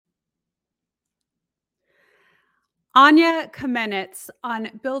Anya Kamenetz on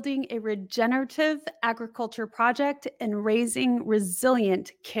building a regenerative agriculture project and raising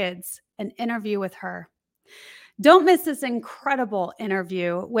resilient kids, an interview with her. Don't miss this incredible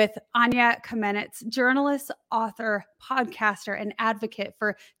interview with Anya Kamenetz, journalist, author, podcaster, and advocate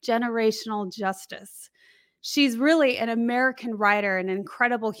for generational justice. She's really an American writer, an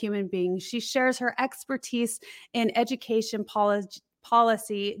incredible human being. She shares her expertise in education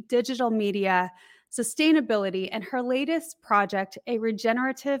policy, digital media, sustainability, and her latest project, a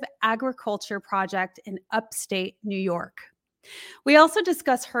regenerative agriculture project in upstate New York. We also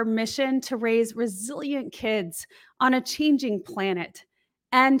discuss her mission to raise resilient kids on a changing planet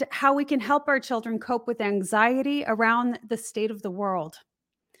and how we can help our children cope with anxiety around the state of the world.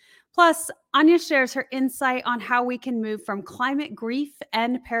 Plus, Anya shares her insight on how we can move from climate grief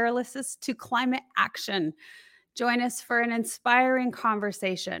and paralysis to climate action. Join us for an inspiring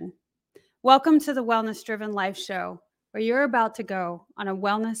conversation. Welcome to the Wellness Driven Life Show, where you're about to go on a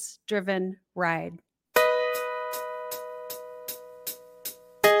wellness-driven ride.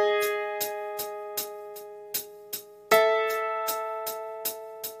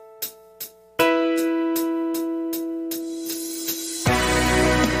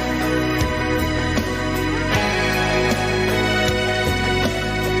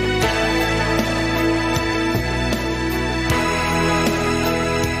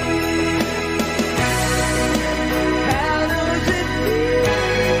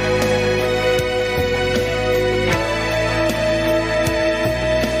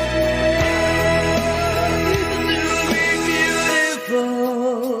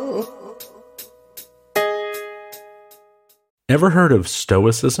 Ever heard of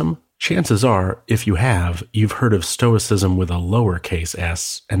Stoicism? Chances are, if you have, you've heard of Stoicism with a lowercase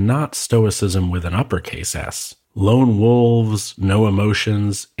s and not Stoicism with an uppercase S. Lone wolves, no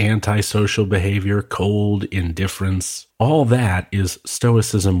emotions, antisocial behavior, cold indifference. All that is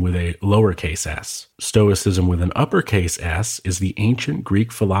Stoicism with a lowercase s. Stoicism with an uppercase S is the ancient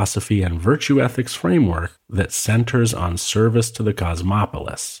Greek philosophy and virtue ethics framework that centers on service to the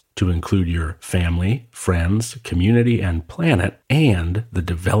cosmopolis, to include your family, friends, community, and planet, and the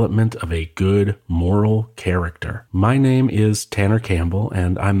development of a good moral character. My name is Tanner Campbell,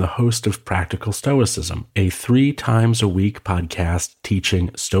 and I'm the host of Practical Stoicism, a 3 times a week podcast teaching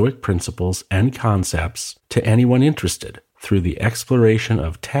Stoic principles and concepts to anyone interested through the exploration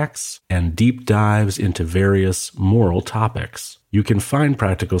of texts and deep dives into various moral topics. You can find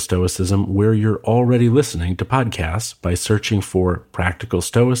Practical Stoicism where you're already listening to podcasts by searching for Practical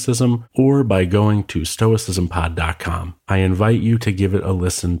Stoicism or by going to stoicismpod.com. I invite you to give it a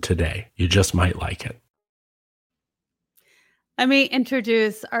listen today. You just might like it. Let me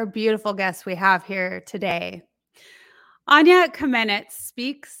introduce our beautiful guest we have here today. Anya Kamenetz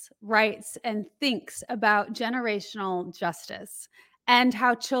speaks, writes, and thinks about generational justice and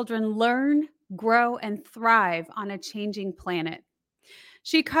how children learn, grow, and thrive on a changing planet.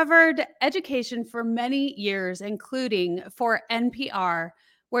 She covered education for many years, including for NPR,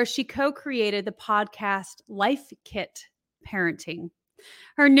 where she co-created the podcast Life Kit Parenting.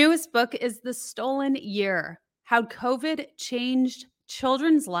 Her newest book is The Stolen Year: How COVID Changed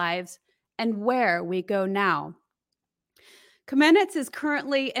Children's Lives and Where We Go Now. Kamenetz is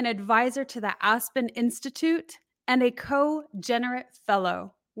currently an advisor to the Aspen Institute and a co-Generate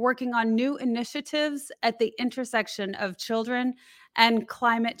Fellow, working on new initiatives at the intersection of children and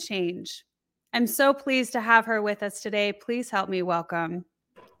climate change. I'm so pleased to have her with us today. Please help me welcome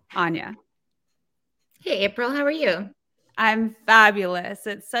Anya. Hey, April, how are you? I'm fabulous.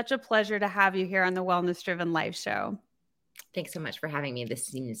 It's such a pleasure to have you here on the Wellness Driven Life Show. Thanks so much for having me. This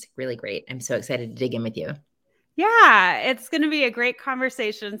seems really great. I'm so excited to dig in with you. Yeah, it's going to be a great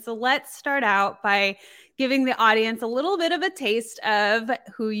conversation. So let's start out by giving the audience a little bit of a taste of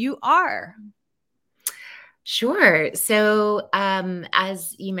who you are. Sure. So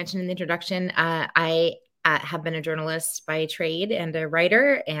as you mentioned in the introduction, I have been a journalist by trade and a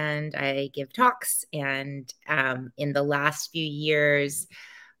writer, and I give talks. And in the last few years,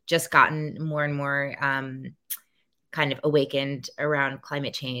 just gotten more and more kind of awakened around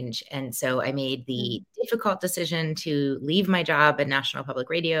climate change. And so I made the difficult decision to leave my job at National Public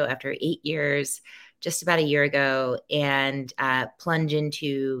Radio after 8 years, just about a year ago, and plunge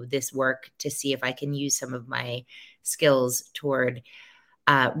into this work to see if I can use some of my skills toward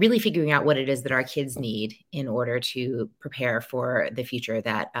really figuring out what it is that our kids need in order to prepare for the future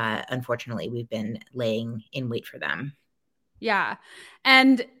that unfortunately we've been laying in wait for them. Yeah.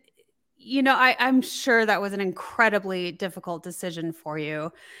 And you know, I'm sure that was an incredibly difficult decision for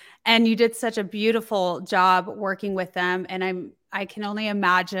you. And you did such a beautiful job working with them. And I can only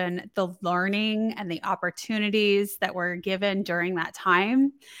imagine the learning and the opportunities that were given during that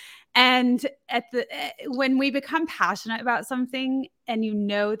time. And when we become passionate about something and you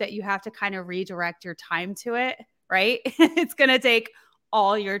know that you have to kind of redirect your time to it, right? It's going to take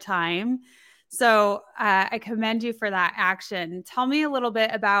all your time. So I commend you for that action. Tell me a little bit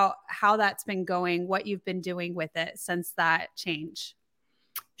about how that's been going, what you've been doing with it since that change.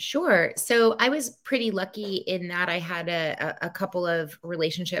 Sure. So I was pretty lucky in that I had a couple of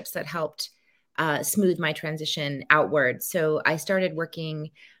relationships that helped smooth my transition outward. So I started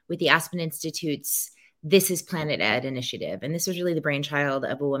working with the Aspen Institute's This is Planet Ed initiative. And this was really the brainchild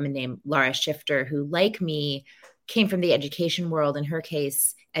of a woman named Laura Shifter, who, like me, came from the education world, in her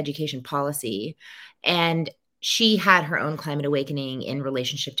case, education policy. And she had her own climate awakening in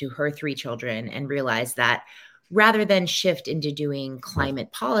relationship to her 3 children and realized that rather than shift into doing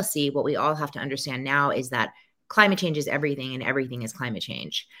climate policy, what we all have to understand now is that climate change is everything and everything is climate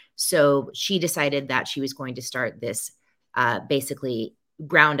change. So she decided that she was going to start this basically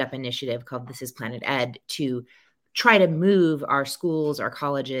ground up initiative called This is Planet Ed to try to move our schools, our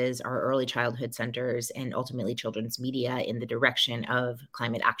colleges, our early childhood centers, and ultimately children's media in the direction of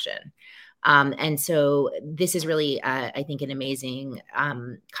climate action. And so this is really, I think, an amazing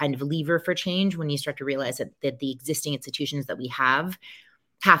kind of lever for change when you start to realize that the existing institutions that we have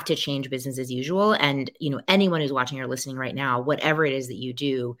to change business as usual. And, anyone who's watching or listening right now, whatever it is that you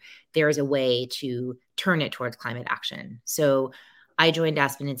do, there is a way to turn it towards climate action. So I joined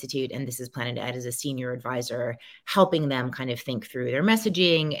Aspen Institute and This is Planet Ed as a senior advisor, helping them kind of think through their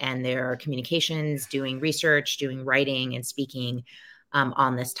messaging and their communications, doing research, doing writing and speaking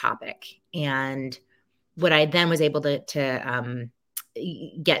on this topic. And what I then was able to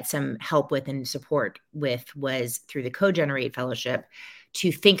get some help with and support with was through the Co-Generate Fellowship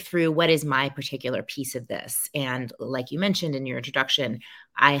to think through what is my particular piece of this. And like you mentioned in your introduction,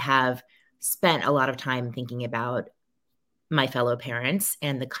 I have spent a lot of time thinking about my fellow parents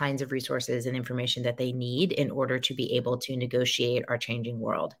and the kinds of resources and information that they need in order to be able to negotiate our changing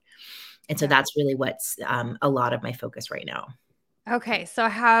world. And so that's really what's a lot of my focus right now. Okay, so I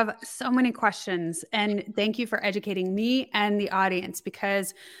have so many questions, and thank you for educating me and the audience,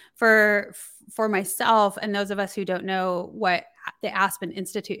 because for myself and those of us who don't know what the Aspen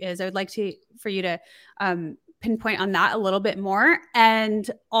Institute is, I would like for you to pinpoint on that a little bit more. And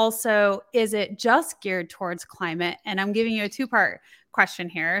also, is it just geared towards climate? And I'm giving you a 2-part question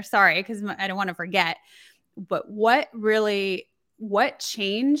here. Sorry, because I don't want to forget. But what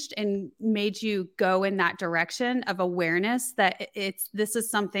changed and made you go in that direction of awareness that this is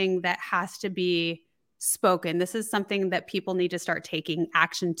something that has to be spoken? This is something that people need to start taking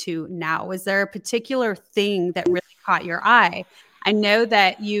action to now. Was there a particular thing that really caught your eye? I know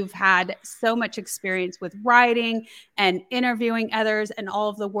that you've had so much experience with writing and interviewing others and all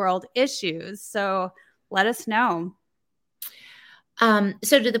of the world issues. So let us know.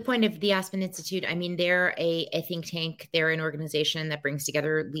 So to the point of the Aspen Institute, I mean, they're a think tank. They're an organization that brings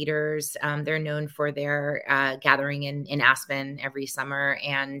together leaders. They're known for their gathering in Aspen every summer.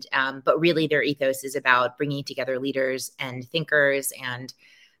 And but really their ethos is about bringing together leaders and thinkers and,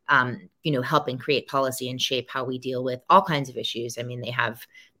 helping create policy and shape how we deal with all kinds of issues. I mean, they have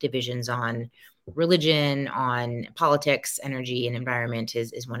divisions on religion, on politics, energy, and environment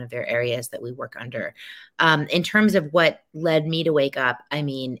is one of their areas that we work under. In terms of what led me to wake up, I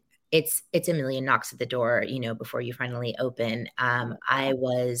mean, it's a million knocks at the door, before you finally open. I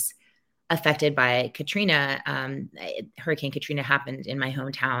was affected by Katrina. Hurricane Katrina happened in my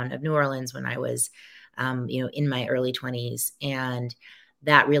hometown of New Orleans when I was, in my early 20s. And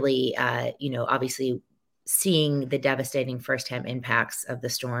that really, obviously seeing the devastating firsthand impacts of the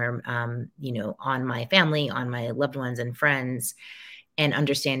storm, on my family, on my loved ones and friends, and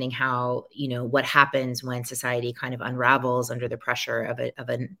understanding how, what happens when society kind of unravels under the pressure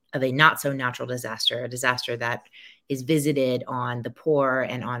of a not so natural disaster, a disaster that is visited on the poor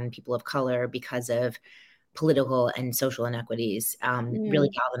and on people of color because of political and social inequities, really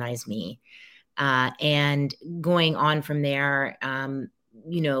galvanized me. And going on from there,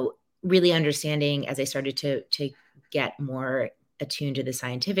 really understanding as I started to get more attuned to the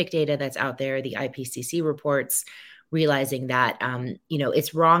scientific data that's out there, the IPCC reports, realizing that,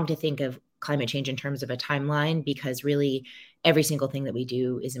 it's wrong to think of climate change in terms of a timeline, because really every single thing that we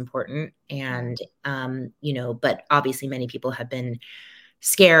do is important. And, but obviously many people have been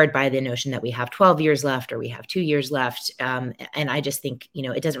scared by the notion that we have 12 years left or we have 2 years left. And I just think,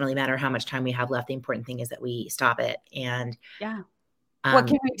 it doesn't really matter how much time we have left. The important thing is that we stop it. And what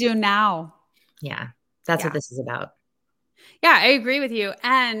can we do now? Yeah, that's what this is about. Yeah, I agree with you.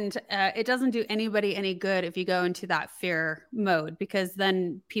 And it doesn't do anybody any good if you go into that fear mode, because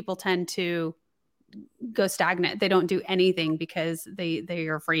then people tend to go stagnant. They don't do anything because they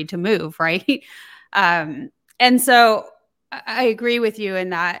are afraid to move, right? And so I agree with you in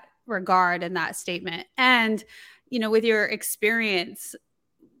that regard, in that statement. And, with your experience,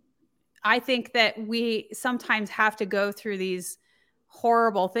 I think that we sometimes have to go through these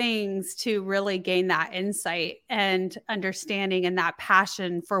horrible things to really gain that insight and understanding and that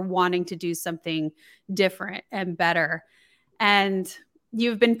passion for wanting to do something different and better. And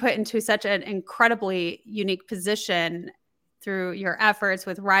you've been put into such an incredibly unique position through your efforts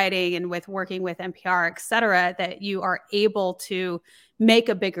with writing and with working with NPR, et cetera, that you are able to make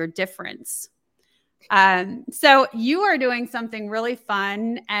a bigger difference. So you are doing something really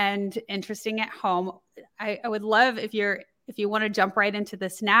fun and interesting at home. I would love if you want to jump right into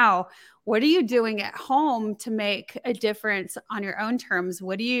this now. What are you doing at home to make a difference on your own terms?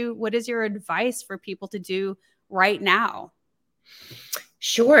 What is your advice for people to do right now?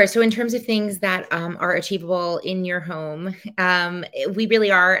 Sure. So in terms of things that are achievable in your home, we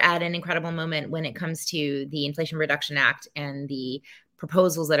really are at an incredible moment when it comes to the Inflation Reduction Act and the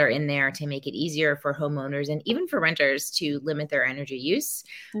proposals that are in there to make it easier for homeowners and even for renters to limit their energy use.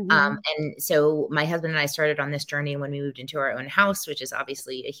 Mm-hmm. And so my husband and I started on this journey when we moved into our own house, which is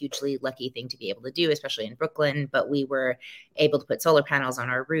obviously a hugely lucky thing to be able to do, especially in Brooklyn. But we were able to put solar panels on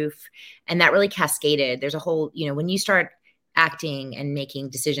our roof, and that really cascaded. There's a whole, when you start acting and making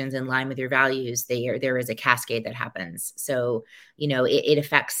decisions in line with your values, there is a cascade that happens. So, it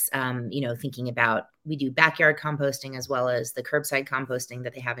affects, thinking about, we do backyard composting as well as the curbside composting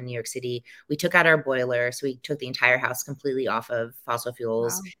that they have in New York City. We took out our boiler. So we took the entire house completely off of fossil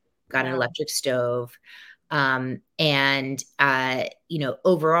fuels, got an electric stove.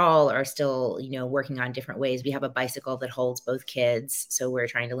 Overall are still, working on different ways. We have a bicycle that holds both kids. So we're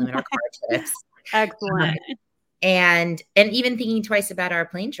trying to limit our car trips. Excellent. And even thinking twice about our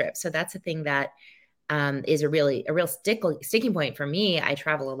plane trip. So that's a thing that is a real sticking point for me. I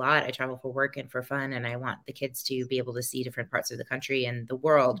travel a lot. I travel for work and for fun, and I want the kids to be able to see different parts of the country and the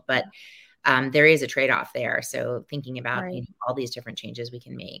world. But there is a trade-off there. So thinking about all these different changes we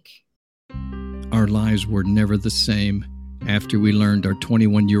can make. Our lives were never the same after we learned our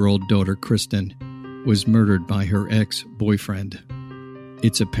 21-year-old daughter, Kristen, was murdered by her ex-boyfriend.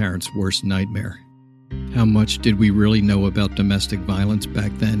 It's a parent's worst nightmare. How much did we really know about domestic violence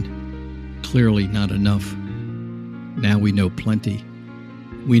back then? Clearly not enough. Now we know plenty.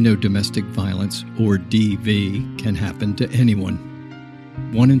 We know domestic violence, or DV, can happen to anyone.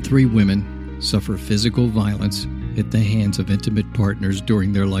 1 in 3 women suffer physical violence at the hands of intimate partners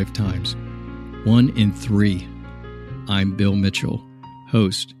during their lifetimes. 1 in 3. I'm Bill Mitchell,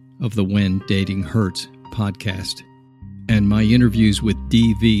 host of the When Dating Hurts podcast, and my interviews with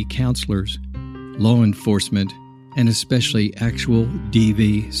DV counselors, law enforcement, and especially actual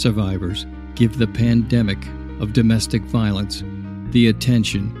DV survivors give the pandemic of domestic violence the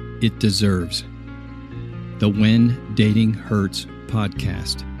attention it deserves. The When Dating Hurts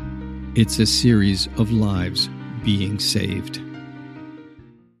podcast. It's a series of lives being saved.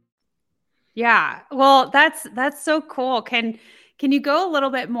 Yeah. Well, that's so cool. Can you go a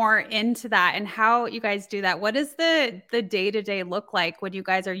little bit more into that and how you guys do that? What does the day-to-day look like when you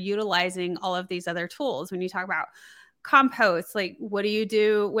guys are utilizing all of these other tools? When you talk about compost, like what do you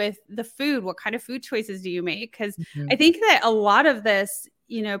do with the food? What kind of food choices do you make? Because I think that a lot of this,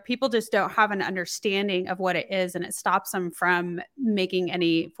 people just don't have an understanding of what it is, and it stops them from making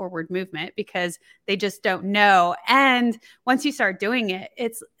any forward movement because they just don't know. And once you start doing it,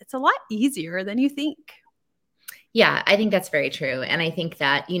 it's a lot easier than you think. Yeah, I think that's very true. And I think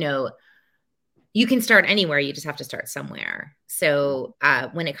that, you can start anywhere. You just have to start somewhere. So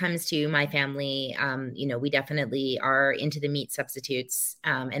when it comes to my family, we definitely are into the meat substitutes.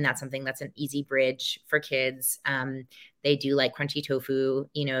 And that's something that's an easy bridge for kids. They do like crunchy tofu.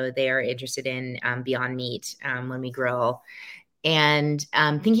 They are interested in Beyond Meat when we grill. And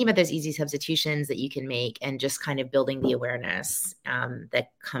thinking about those easy substitutions that you can make and just kind of building the awareness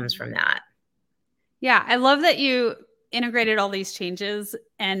that comes from that. Yeah, I love that you integrated all these changes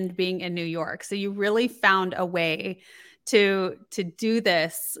and being in New York. So you really found a way to do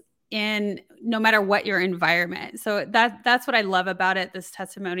this in no matter what your environment. So that's what I love about it, this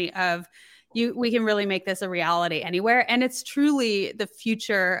testimony of we can really make this a reality anywhere. And it's truly the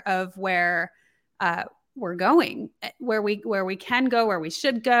future of where we're going, where we can go, where we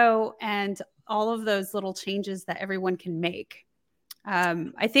should go, and all of those little changes that everyone can make.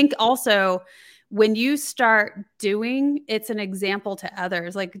 I think also when you start doing, it's an example to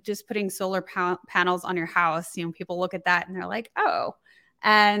others, like just putting solar panels on your house. People look at that and they're like, oh,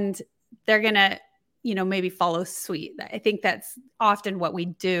 and they're going to, maybe follow suit. I think that's often what we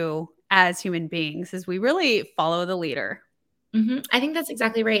do as human beings, is we really follow the leader. I think that's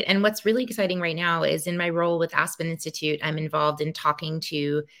exactly right. And what's really exciting right now is, in my role with Aspen Institute, I'm involved in talking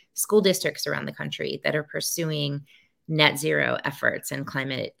to school districts around the country that are pursuing net zero efforts and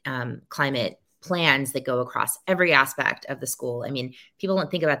climate plans that go across every aspect of the school. I mean, people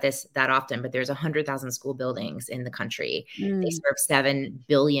don't think about this that often, but there's 100,000 school buildings in the country. They serve 7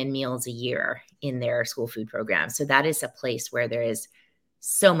 billion meals a year in their school food program. So that is a place where there is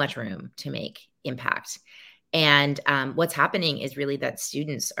so much room to make impact. And what's happening is really that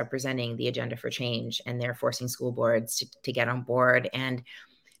students are presenting the agenda for change, and they're forcing school boards to get on board and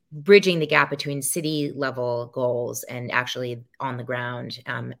bridging the gap between city level goals and actually on the ground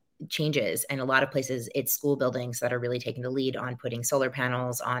changes. And a lot of places, it's school buildings that are really taking the lead on putting solar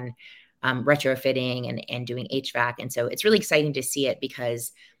panels on, retrofitting and doing HVAC. And so it's really exciting to see it,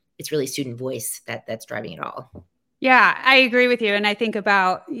 because it's really student voice that's driving it all. Yeah, I agree with you. And I think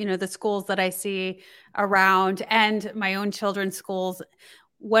about, the schools that I see around and my own children's schools.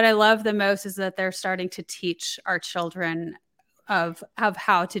 What I love the most is that they're starting to teach our children of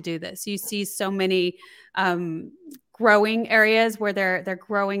how to do this. You see so many growing areas where they're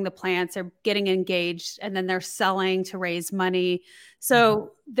growing the plants, they're getting engaged, and then they're selling to raise money.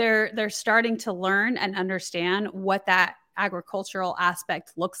 So they're starting to learn and understand what that agricultural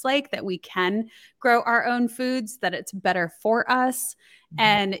aspect looks like, that we can grow our own foods, that it's better for us,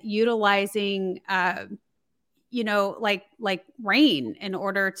 and utilizing like rain in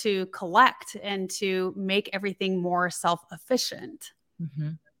order to collect and to make everything more self-efficient.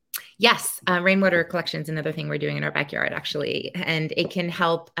 Yes. Rainwater collection is another thing we're doing in our backyard, actually. And it can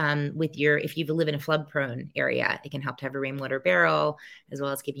help if you live in a flood prone area, it can help to have a rainwater barrel, as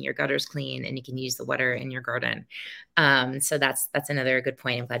well as keeping your gutters clean, and you can use the water in your garden. So that's another good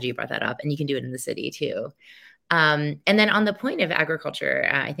point. I'm glad you brought that up, and you can do it in the city too. And then on the point of agriculture,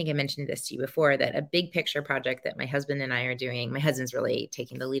 I think I mentioned this to you before, that a big picture project that my husband and I are doing, my husband's really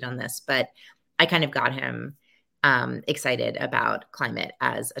taking the lead on this, but I kind of got him excited about climate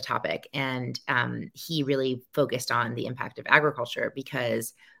as a topic. And he really focused on the impact of agriculture,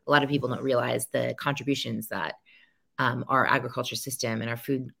 because a lot of people don't realize the contributions that our agriculture system and our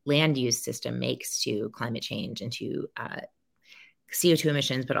food land use system makes to climate change and to CO2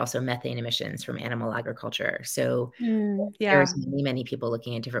 emissions, but also methane emissions from animal agriculture. So there's many people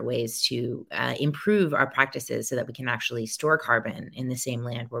looking at different ways to improve our practices so that we can actually store carbon in the same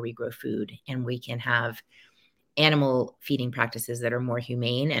land where we grow food, and we can have animal feeding practices that are more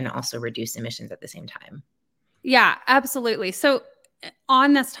humane and also reduce emissions at the same time. Yeah, absolutely. So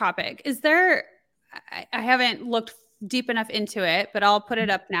on this topic, I haven't looked deep enough into it, but I'll put it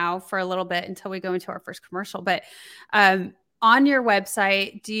up now for a little bit until we go into our first commercial. But on your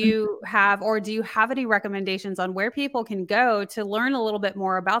website, do you have any recommendations on where people can go to learn a little bit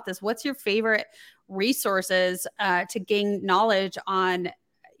more about this? What's your favorite resources to gain knowledge on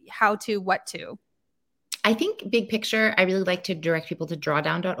what to? I think big picture, I really like to direct people to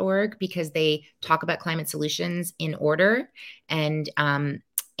drawdown.org, because they talk about climate solutions in order and kind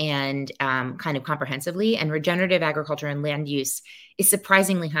of comprehensively. And regenerative agriculture and land use is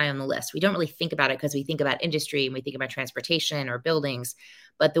surprisingly high on the list. We don't really think about it because we think about industry and we think about transportation or buildings,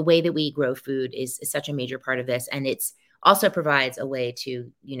 but the way that we grow food is such a major part of this. And it's also provides a way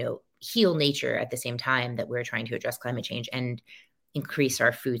to, heal nature at the same time that we're trying to address climate change and increase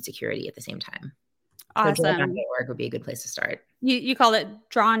our food security at the same time. Awesome. So drawdown.org would be a good place to start. You call it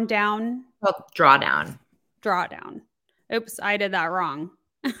drawn down? Oh, drawdown. Drawdown. Oops, I did that wrong.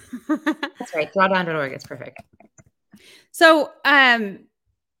 That's right. Drawdown.org. It's perfect. So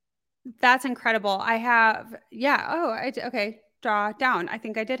that's incredible. I have, okay. Draw down. I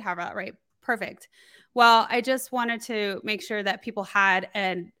think I did have that right. Perfect. Well, I just wanted to make sure that people had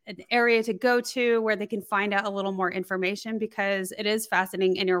an area to go to where they can find out a little more information, because it is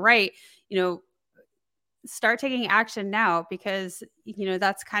fascinating. And you're right, start taking action now, because,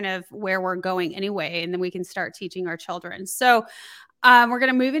 that's kind of where we're going anyway. And then we can start teaching our children. So we're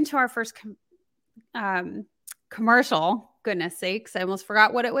going to move into our first commercial. Goodness sakes, I almost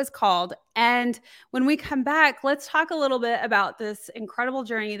forgot what it was called. And when we come back, let's talk a little bit about this incredible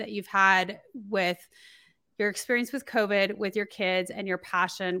journey that you've had with your experience with COVID, with your kids, and your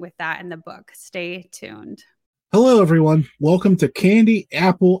passion with that in the book. Stay tuned. Hello, everyone. Welcome to Candy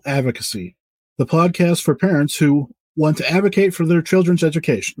Apple Advocacy, the podcast for parents who want to advocate for their children's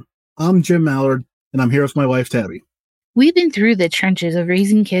education. I'm Jim Mallard, and I'm here with my wife, Tabby. We've been through the trenches of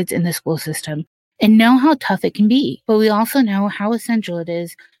raising kids in the school system. and know how tough it can be. But we also know how essential it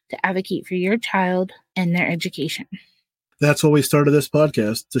is to advocate for your child and their education. That's why we started this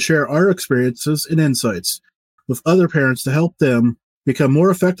podcast, to share our experiences and insights with other parents to help them become more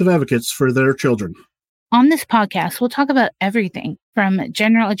effective advocates for their children. On this podcast, we'll talk about everything from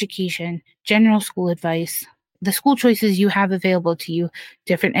general education, general school advice, the school choices you have available to you,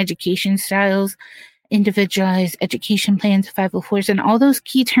 different education styles, individualized education plans, 504s, and all those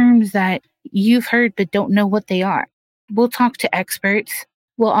key terms that you've heard but don't know what they are. We'll talk to experts.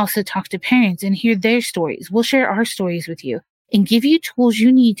 We'll also talk to parents and hear their stories. We'll share our stories with you and give you tools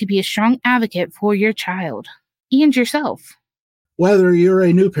you need to be a strong advocate for your child and yourself. Whether you're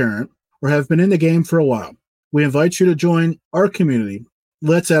a new parent or have been in the game for a while, we invite you to join our community.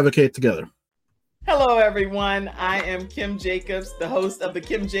 Let's advocate together. Hello, everyone. I am Kim Jacobs, the host of The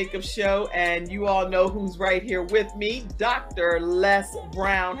Kim Jacobs Show, and you all know who's right here with me, Dr. Les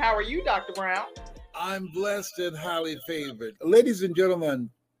Brown. How are you, Dr. Brown? I'm blessed and highly favored. Ladies and gentlemen,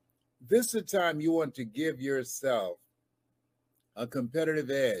 this is the time you want to give yourself a competitive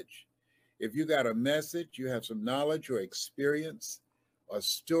edge. If you got a message, you have some knowledge or experience, a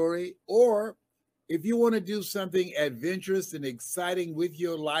story, or if you want to do something adventurous and exciting with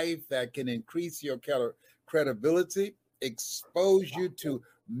your life that can increase your credibility, expose you to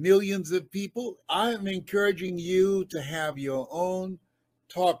millions of people, I'm encouraging you to have your own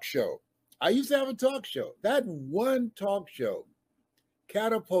talk show. I used to have a talk show. That one talk show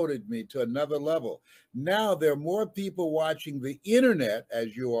catapulted me to another level. Now there are more people watching the internet,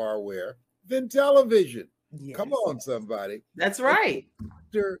 as you are aware, than television. Yes. Come on, somebody. That's right.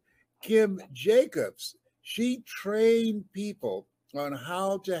 Dr. Kim Jacobs, she trained people on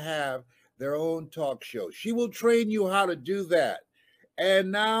how to have their own talk show. She will train you how to do that.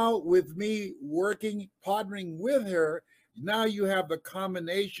 And now with me partnering with her, now you have the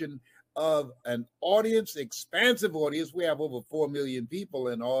combination of an audience, expansive audience. We have over 4 million people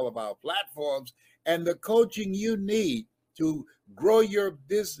in all of our platforms, and the coaching you need to grow your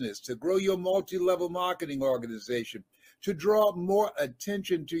business, to grow your multi-level marketing organization, to draw more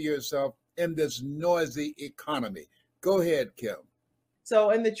attention to yourself in this noisy economy. Go ahead, Kim. So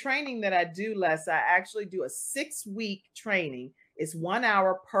in the training that I do, Les, I actually do a 6-week training. It's 1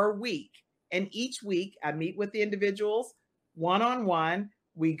 hour per week. And each week I meet with the individuals one-on-one.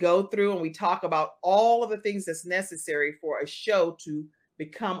 We go through and we talk about all of the things that's necessary for a show to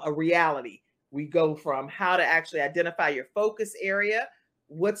become a reality. We go from how to actually identify your focus area,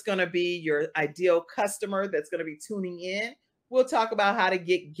 what's going to be your ideal customer that's going to be tuning in. We'll talk about how to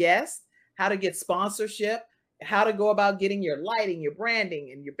get guests, how to get sponsorship, how to go about getting your lighting, your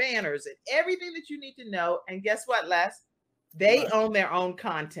branding, and your banners, and everything that you need to know. And guess what, Les? They own their own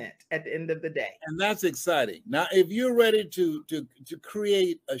content at the end of the day. And that's exciting. Now, if you're ready to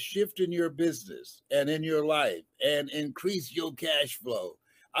create a shift in your business and in your life and increase your cash flow,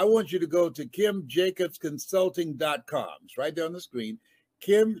 I want you to go to KimJacobsConsulting.com. It's right there on the screen,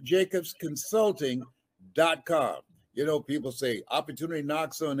 KimJacobsConsulting.com. You know, people say opportunity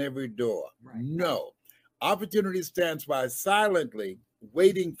knocks on every door. Right. No, opportunity stands by silently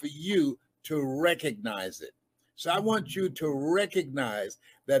waiting for you to recognize it. So I want you to recognize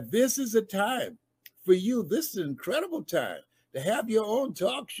that this is a time for you. This is an incredible time to have your own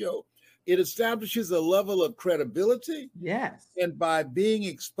talk show. It establishes a level of credibility. Yes. And by being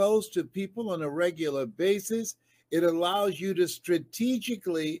exposed to people on a regular basis, it allows you to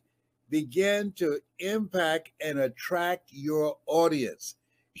strategically begin to impact and attract your audience.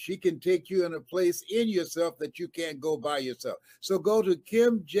 She can take you in a place in yourself that you can't go by yourself. So go to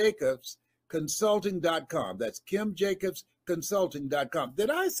KimJacobsConsulting.com. That's KimJacobsConsulting.com. Did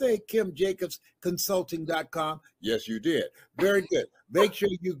I say KimJacobsConsulting.com? Yes, you did. Very good. Make sure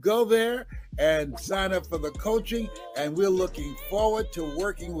you go there and sign up for the coaching, and we're looking forward to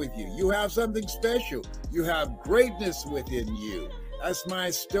working with you. You have something special. You have greatness within you. That's my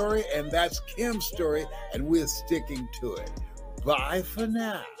story, and that's Kim's story, and we're sticking to it. Bye for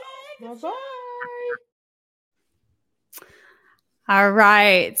now. Bye-bye. All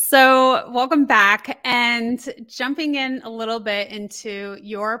right. So welcome back, and jumping in a little bit into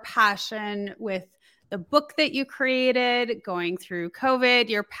your passion with the book that you created, going through COVID.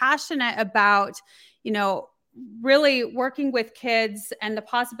 You're passionate about, really working with kids and the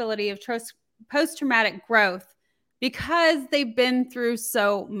possibility of post-traumatic growth because they've been through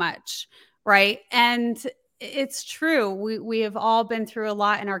so much, right? And it's true. We have all been through a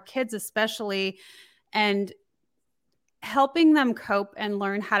lot, and our kids especially, and helping them cope and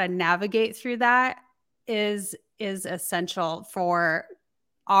learn how to navigate through that is essential for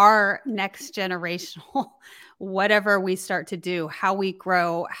our next generational, whatever we start to do, how we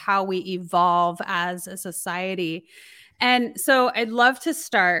grow, how we evolve as a society. And so I'd love to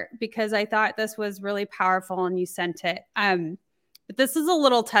start because I thought this was really powerful and you sent it. But this is a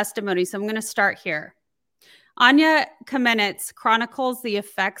little testimony, so I'm going to start here. Anya Kamenetz chronicles the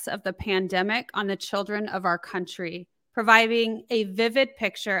effects of the pandemic on the children of our country, providing a vivid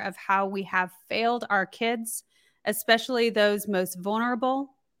picture of how we have failed our kids, especially those most vulnerable.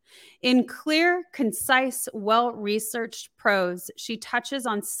 In clear, concise, well-researched prose, she touches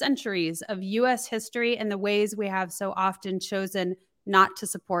on centuries of U.S. history and the ways we have so often chosen not to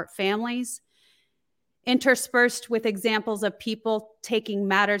support families, interspersed with examples of people taking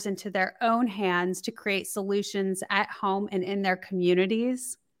matters into their own hands to create solutions at home and in their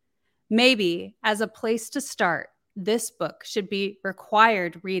communities. Maybe, as a place to start, this book should be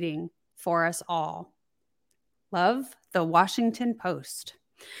required reading for us all. Love, The Washington Post.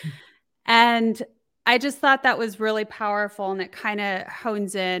 And I just thought that was really powerful, and it kind of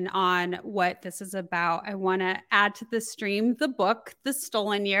hones in on what this is about. I want to add to the stream the book, The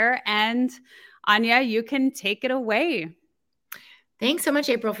Stolen Year, and Anya, you can take it away. Thanks so much,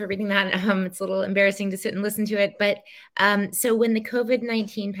 April, for reading that. It's a little embarrassing to sit and listen to it. But so when the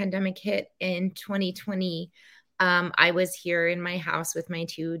COVID-19 pandemic hit in 2020, I was here in my house with my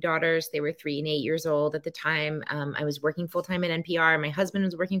two daughters. They were 3 and 8 years old at the time. I was working full-time at NPR. My husband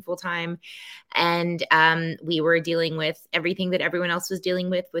was working full-time. And we were dealing with everything that everyone else was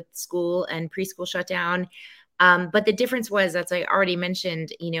dealing with school and preschool shutdown. But the difference was, as I already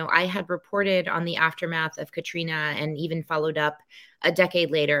mentioned, I had reported on the aftermath of Katrina and even followed up a decade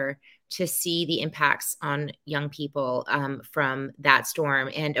later to see the impacts on young people from that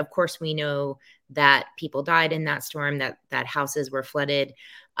storm. And of course, we know that people died in that storm, that houses were flooded.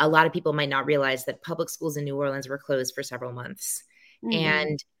 A lot of people might not realize that public schools in New Orleans were closed for several months. Mm-hmm.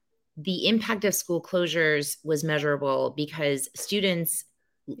 And the impact of school closures was measurable because students,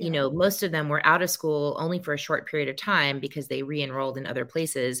 most of them were out of school only for a short period of time because they re-enrolled in other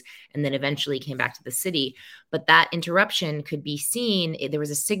places and then eventually came back to the city. But that interruption could be seen. There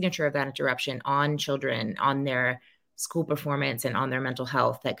was a signature of that interruption on children, on their school performance and on their mental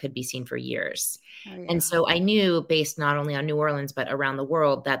health that could be seen for years. Oh, yeah. And so I knew, based not only on New Orleans, but around the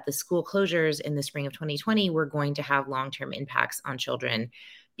world, that the school closures in the spring of 2020 were going to have long-term impacts on children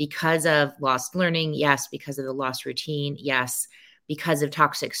because of lost learning. Yes. Because of the lost routine. Yes. Because of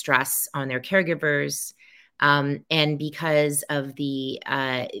toxic stress on their caregivers, and because of the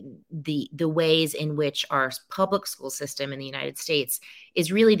ways in which our public school system in the United States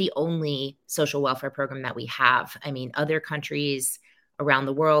is really the only social welfare program that we have. I mean, other countries around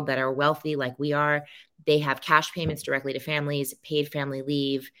the world that are wealthy like we are, they have cash payments directly to families, paid family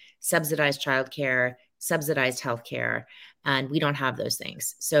leave, subsidized childcare, subsidized healthcare. And we don't have those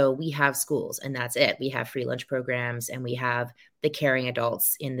things. So we have schools and that's it. We have free lunch programs and we have the caring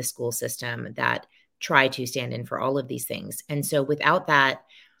adults in the school system that try to stand in for all of these things. And so without that,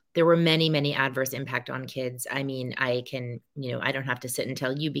 there were many, many adverse impact on kids. I mean, I don't have to sit and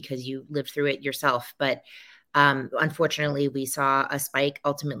tell you because you lived through it yourself, but unfortunately, we saw a spike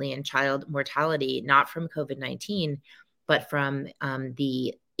ultimately in child mortality, not from COVID-19, but from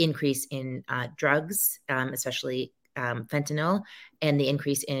the increase in drugs, especially fentanyl, and the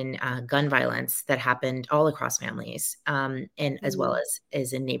increase in gun violence that happened all across families, and as well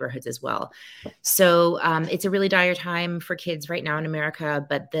as in neighborhoods as well. So it's a really dire time for kids right now in America,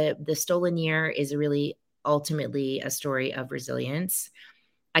 but the Stolen Year is really ultimately a story of resilience.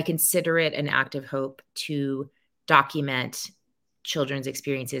 I consider it an act of hope to document children's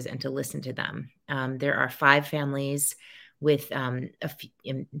experiences and to listen to them. There are 5 families with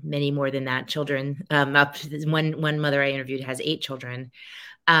many more than that children. One mother I interviewed has 8 children.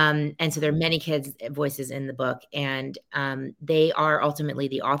 And so there are many kids' voices in the book, and they are ultimately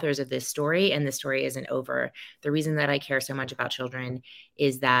the authors of this story, and the story isn't over. The reason that I care so much about children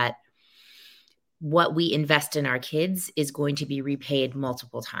is that what we invest in our kids is going to be repaid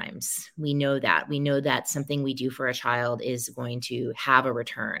multiple times. We know that something we do for a child is going to have a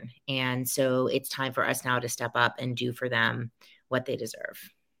return. And so it's time for us now to step up and do for them what they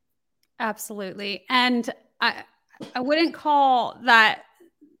deserve. Absolutely. And I wouldn't call that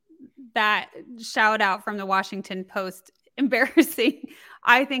shout out from the Washington Post embarrassing.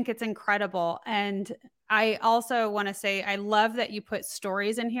 I think it's incredible. And I also want to say, I love that you put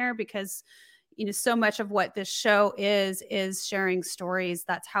stories in here because so much of what this show is sharing stories.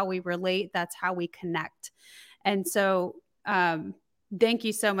 That's how we relate. That's how we connect. And so thank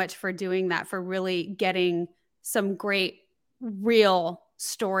you so much for doing that, for really getting some great, real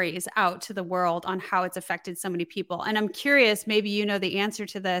stories out to the world on how it's affected so many people. And I'm curious, maybe you know the answer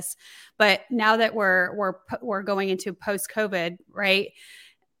to this, but now that we're going into post-COVID, right?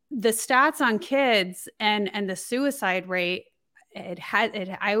 The stats on kids and the suicide rate,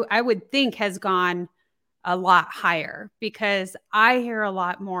 I would think has gone a lot higher, because I hear a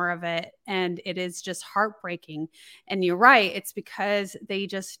lot more of it, and it is just heartbreaking. And you're right, it's because they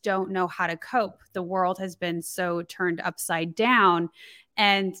just don't know how to cope. The world has been so turned upside down,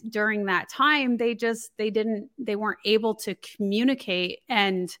 and during that time they weren't able to communicate,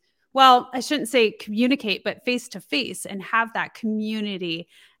 and, well, I shouldn't say communicate, but face to face, and have that community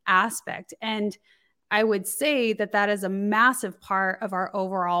aspect. And I would say that is a massive part of our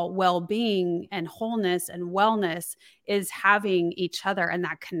overall well-being and wholeness and wellness, is having each other and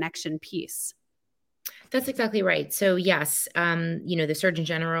that connection piece. That's exactly right. So yes, the Surgeon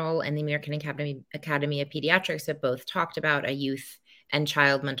General and the American Academy of Pediatrics have both talked about a youth and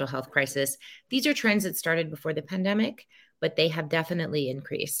child mental health crisis. These are trends that started before the pandemic, but they have definitely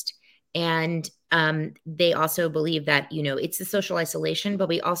increased. And they also believe that, it's the social isolation, but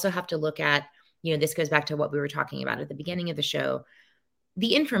we also have to look at, this goes back to what we were talking about at the beginning of the show,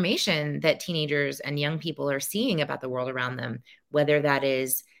 the information that teenagers and young people are seeing about the world around them, whether that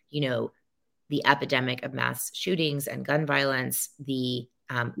is, the epidemic of mass shootings and gun violence, the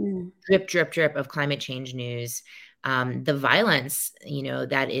drip of climate change news, the violence,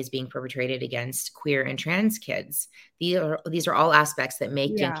 that is being perpetrated against queer and trans kids. These are all aspects that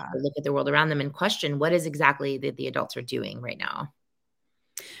make young people look at the world around them and question what is exactly that the adults are doing right now.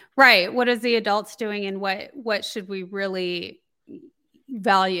 Right. What is the adults doing, and what should we really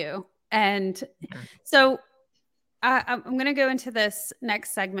value? And so I'm going to go into this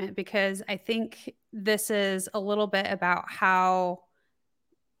next segment, because I think this is a little bit about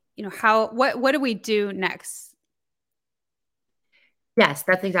what do we do next? Yes,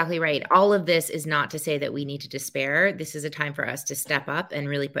 that's exactly right. All of this is not to say that we need to despair. This is a time for us to step up and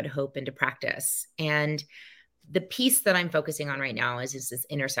really put hope into practice. And the piece that I'm focusing on right now is this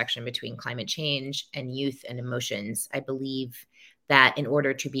intersection between climate change and youth and emotions. I believe that in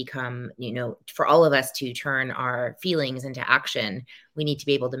order to become, for all of us to turn our feelings into action, we need to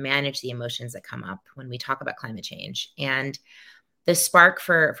be able to manage the emotions that come up when we talk about climate change. And the spark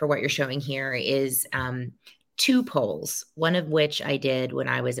for what you're showing here is 2 polls, one of which I did when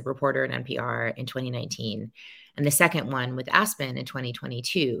I was a reporter at NPR in 2019, and the second one with Aspen in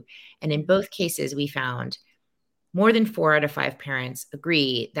 2022. And in both cases, we found more than 4 out of 5 parents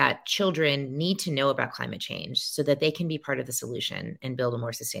agree that children need to know about climate change so that they can be part of the solution and build a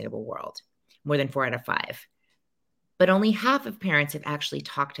more sustainable world. More than 4 out of 5. But only half of parents have actually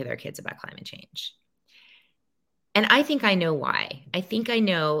talked to their kids about climate change. And I think I know why. I think I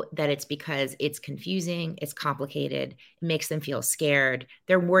know that it's because it's confusing, it's complicated, it makes them feel scared.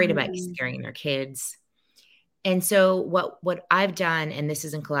 They're worried about scaring their kids. And so what I've done, and this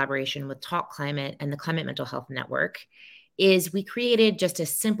is in collaboration with Talk Climate and the Climate Mental Health Network, is we created just a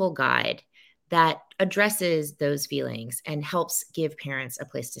simple guide that addresses those feelings and helps give parents a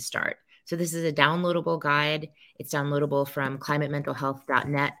place to start. So this is a downloadable guide. It's downloadable from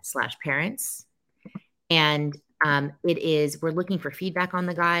climatementalhealth.net/parents. And we're looking for feedback on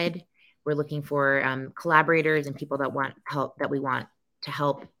the guide. We're looking for collaborators and people that want help, that we want to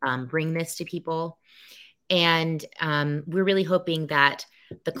help bring this to people. And we're really hoping that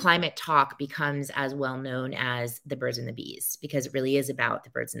the climate talk becomes as well known as the birds and the bees, because it really is about the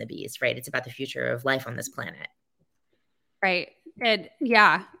birds and the bees, right? It's about the future of life on this planet. Right. It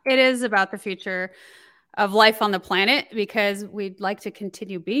is about the future of life on the planet, because we'd like to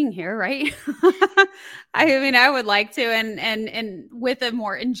continue being here, right? I would like to, and with a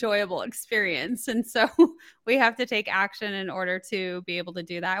more enjoyable experience. And so we have to take action in order to be able to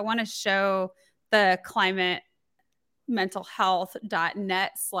do that. I want to show the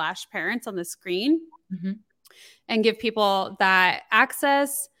climatementalhealth.net/parents on the screen and give people that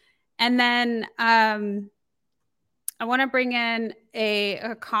access. And then I want to bring in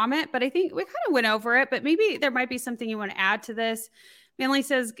a comment, but I think we kind of went over it, but maybe there might be something you want to add to this. Manly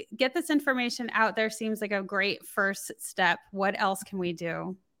says, get this information out there seems like a great first step. What else can we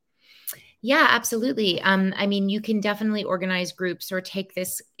do? Yeah, absolutely. You can definitely organize groups or take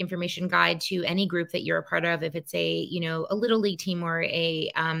this information guide to any group that you're a part of. If it's a Little League team or a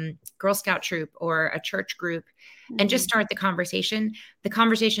Girl Scout troop or a church group, and just start the conversation. The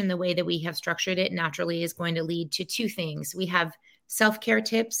conversation, the way that we have structured it naturally, is going to lead to 2 things. We have self-care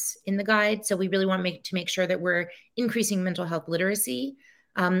tips in the guide. So we really want to make sure that we're increasing mental health literacy.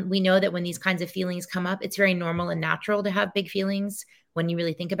 We know that when these kinds of feelings come up, it's very normal and natural to have big feelings when you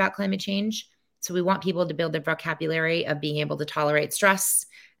really think about climate change. So we want people to build their vocabulary of being able to tolerate stress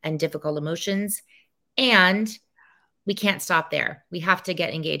and difficult emotions. And we can't stop there. We have to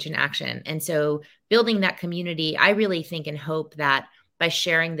get engaged in action. And so building that community, I really think and hope that by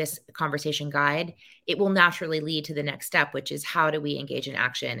sharing this conversation guide, it will naturally lead to the next step, which is how do we engage in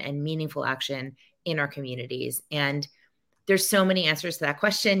action and meaningful action in our communities? And there's so many answers to that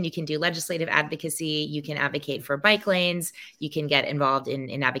question. You can do legislative advocacy. You can advocate for bike lanes. You can get involved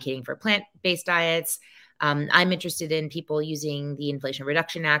in advocating for plant-based diets. I'm interested in people using the Inflation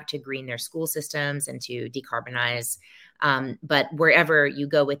Reduction Act to green their school systems and to decarbonize. But wherever you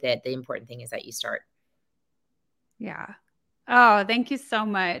go with it, the important thing is that you start. Yeah. Oh, thank you so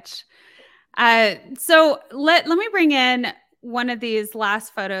much. So let me bring in one of these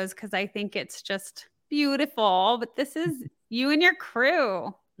last photos because I think it's just beautiful. But this is you and your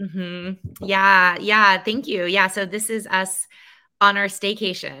crew. Mm-hmm. Yeah. Thank you. Yeah. So this is us on our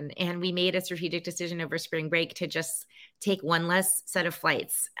staycation, and we made a strategic decision over spring break to just take one less set of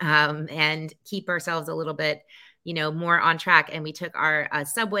flights and keep ourselves a little bit, more on track. And we took our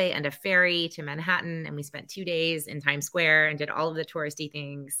subway and a ferry to Manhattan, and we spent 2 days in Times Square and did all of the touristy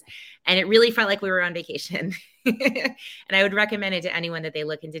things. And it really felt like we were on vacation. And I would recommend it to anyone that they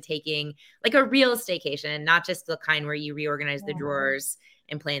look into taking like a real staycation, not just the kind where you reorganize the drawers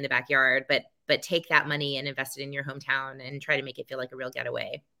and play in the backyard, but take that money and invest it in your hometown and try to make it feel like a real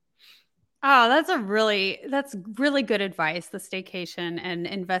getaway. Oh, that's really good advice. The staycation and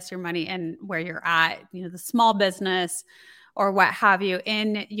invest your money in where you're at, the small business or what have you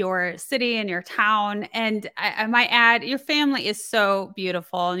in your city, in your town. And I might add, your family is so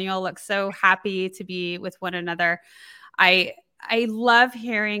beautiful and you'll look so happy to be with one another. I love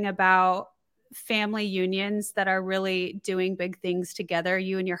hearing about family unions that are really doing big things together.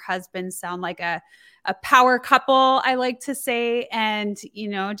 You and your husband sound like a power couple, I like to say, and,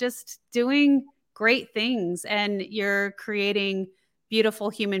 just doing great things. And you're creating beautiful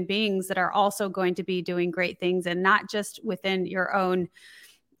human beings that are also going to be doing great things, and not just within your own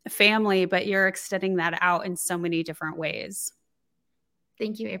family, but you're extending that out in so many different ways.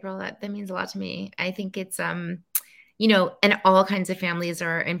 Thank you, April. That means a lot to me. I think it's, and all kinds of families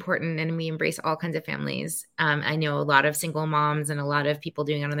are important, and we embrace all kinds of families. I know a lot of single moms and a lot of people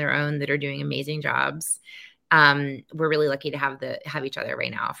doing it on their own that are doing amazing jobs. We're really lucky to have each other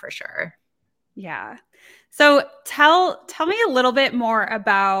right now, for sure. Yeah. So tell me a little bit more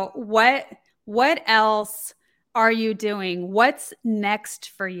about what else are you doing? What's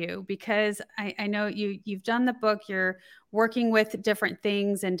next for you? Because I know you've done the book, you're working with different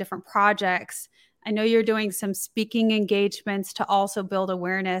things and different projects. I know you're doing some speaking engagements to also build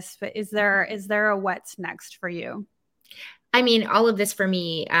awareness, but is there a what's next for you? I mean, all of this for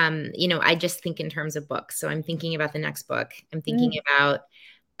me, I just think in terms of books. So I'm thinking about the next book. I'm thinking about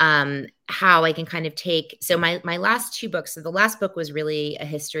how I can kind of so my last two books. So the last book was really a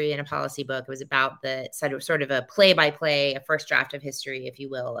history and a policy book. It was about the sort of a play-by-play, a first draft of history, if you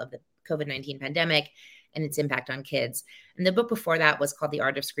will, of the COVID-19 pandemic and its impact on kids. And the book before that was called The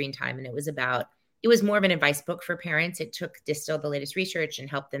Art of Screen Time. And it was more of an advice book for parents. It distilled the latest research and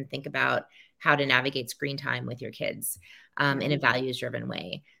helped them think about how to navigate screen time with your kids in a values-driven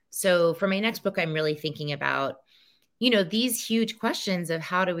way. So for my next book, I'm really thinking about, these huge questions of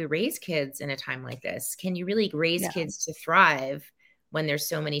how do we raise kids in a time like this? Can you really raise kids to thrive when there's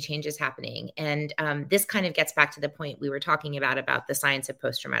so many changes happening? And this kind of gets back to the point we were talking about the science of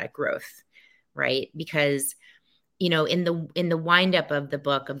post-traumatic growth, right? Because in the windup of the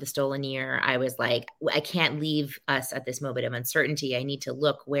book of The Stolen Year, I was like, I can't leave us at this moment of uncertainty. I need to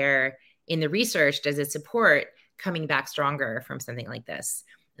look where in the research does it support coming back stronger from something like this.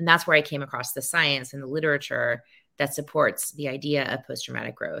 And that's where I came across the science and the literature that supports the idea of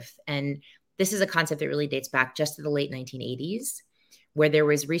post-traumatic growth. And this is a concept that really dates back just to the late 1980s, where there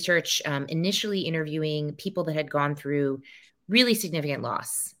was research initially interviewing people that had gone through really significant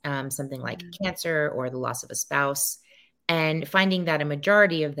loss, something like cancer or the loss of a spouse, and finding that a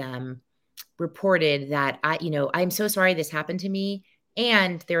majority of them reported that, I'm so sorry this happened to me.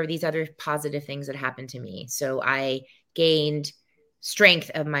 And there are these other positive things that happened to me. So I gained strength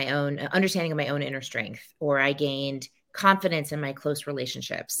of my own, understanding of my own inner strength, or I gained confidence in my close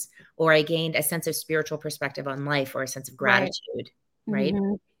relationships, or I gained a sense of spiritual perspective on life, or a sense of gratitude, right?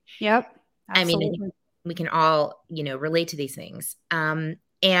 Mm-hmm. Yep. Absolutely. I mean, we can all, relate to these things.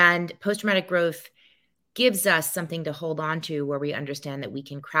 And post-traumatic growth gives us something to hold on to where we understand that we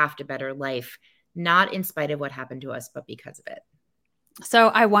can craft a better life, not in spite of what happened to us, but because of it. So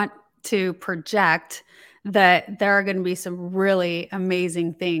I want to project that there are going to be some really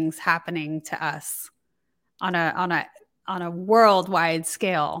amazing things happening to us on on a worldwide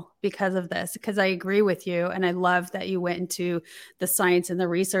scale because of this, because I agree with you. And I love that you went into the science and the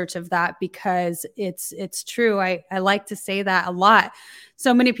research of that, because it's true. I like to say that a lot.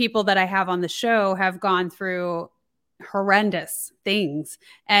 So many people that I have on the show have gone through horrendous things.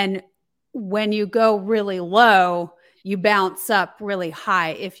 And when you go really low, you bounce up really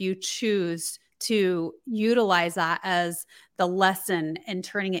high if you choose to utilize that as the lesson and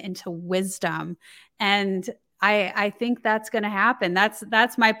turning it into wisdom. And I think that's going to happen. That's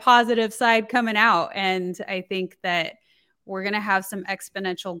my positive side coming out. And I think that we're going to have some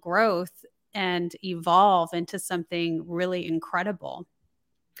exponential growth and evolve into something really incredible.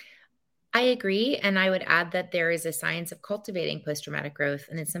 I agree. And I would add that there is a science of cultivating post-traumatic growth.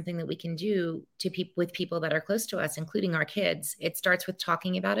 And it's something that we can do with people that are close to us, including our kids. It starts with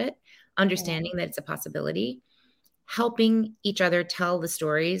talking about it, understanding that it's a possibility, helping each other tell the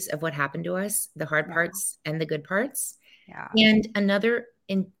stories of what happened to us, the hard parts and the good parts. And another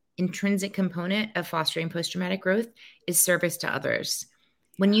intrinsic component of fostering post-traumatic growth is service to others.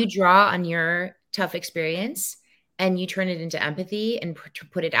 When you draw on your tough experience and you turn it into empathy and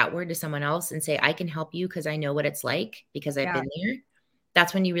put it outward to someone else and say, I can help you because I know what it's like, because I've been there.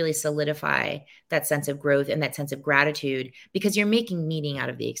 That's when you really solidify that sense of growth and that sense of gratitude, because you're making meaning out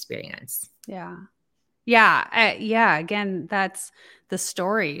of the experience. Again, that's the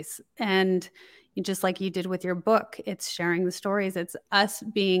stories. And just like you did with your book, it's sharing the stories. It's us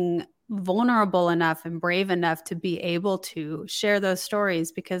being vulnerable enough and brave enough to be able to share those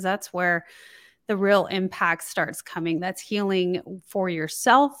stories, because that's where the real impact starts coming. That's healing for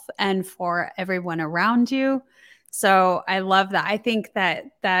yourself and for everyone around you. So I love that. I think that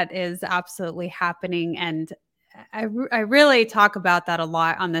that is absolutely happening. And I really talk about that a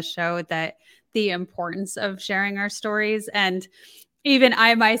lot on the show, that the importance of sharing our stories. And even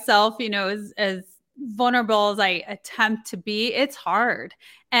I myself, as vulnerable as I attempt to be, it's hard.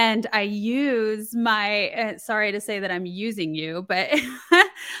 And I use my, sorry to say that I'm using you, but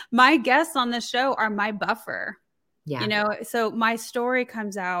my guests on the show are my buffer. So my story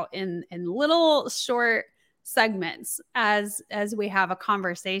comes out in little short segments as we have a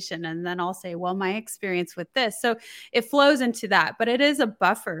conversation, and then I'll say, well, my experience with this. So it flows into that, but it is a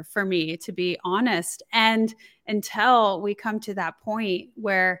buffer for me to be honest. And until we come to that point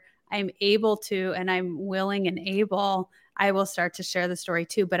where I'm able to, and I'm willing and able, I will start to share the story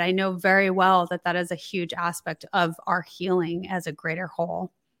too. But I know very well that that is a huge aspect of our healing as a greater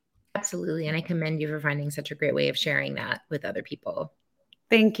whole. Absolutely. And I commend you for finding such a great way of sharing that with other people.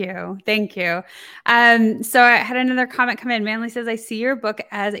 Thank you. Thank you. So I had another comment come in. Manly says, I see your book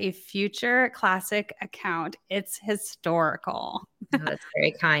as a future classic account. It's historical. Oh, that's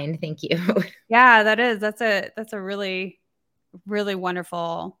very kind. Thank you. Yeah, that is. That's a really, really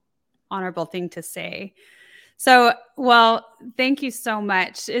wonderful, honorable thing to say. So, well, thank you so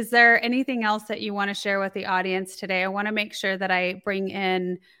much. Is there anything else that you want to share with the audience today? I want to make sure that I bring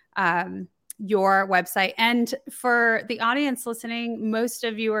in your website. And for the audience listening, most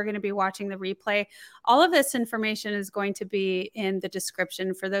of you are going to be watching the replay. All of this information is going to be in the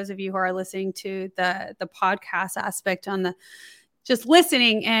description for those of you who are listening to the podcast aspect on the just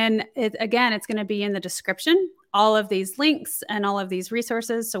listening. And again, it's going to be in the description, all of these links and all of these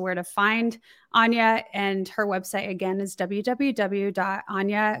resources. So where to find Anya, and her website again is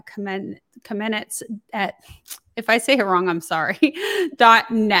www.anyakamenetz if I say it wrong, I'm sorry,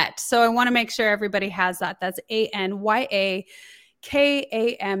 .net. So I want to make sure everybody has that. That's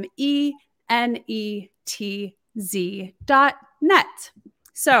ANYAKAMENETZ.net.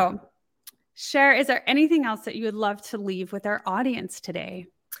 So Cher, is there anything else that you would love to leave with our audience today?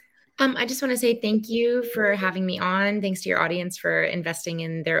 I just want to say thank you for having me on. Thanks to your audience for investing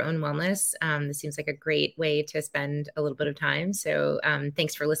in their own wellness. This seems like a great way to spend a little bit of time. So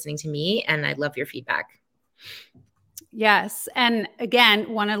thanks for listening to me, and I'd love your feedback. Yes. And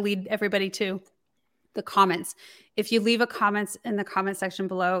again, want to lead everybody to the comments. If you leave a comment in the comment section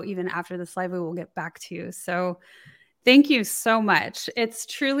below, even after this live, we will get back to you. So thank you so much. It's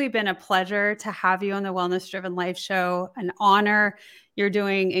truly been a pleasure to have you on the Wellness Driven Life Show. An honor. You're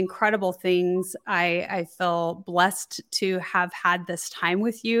doing incredible things. I feel blessed to have had this time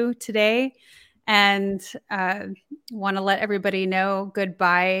with you today, and want to let everybody know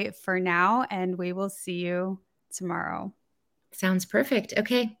goodbye for now, and we will see you tomorrow. Sounds perfect.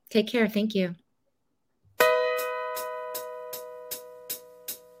 Okay. Take care. Thank you.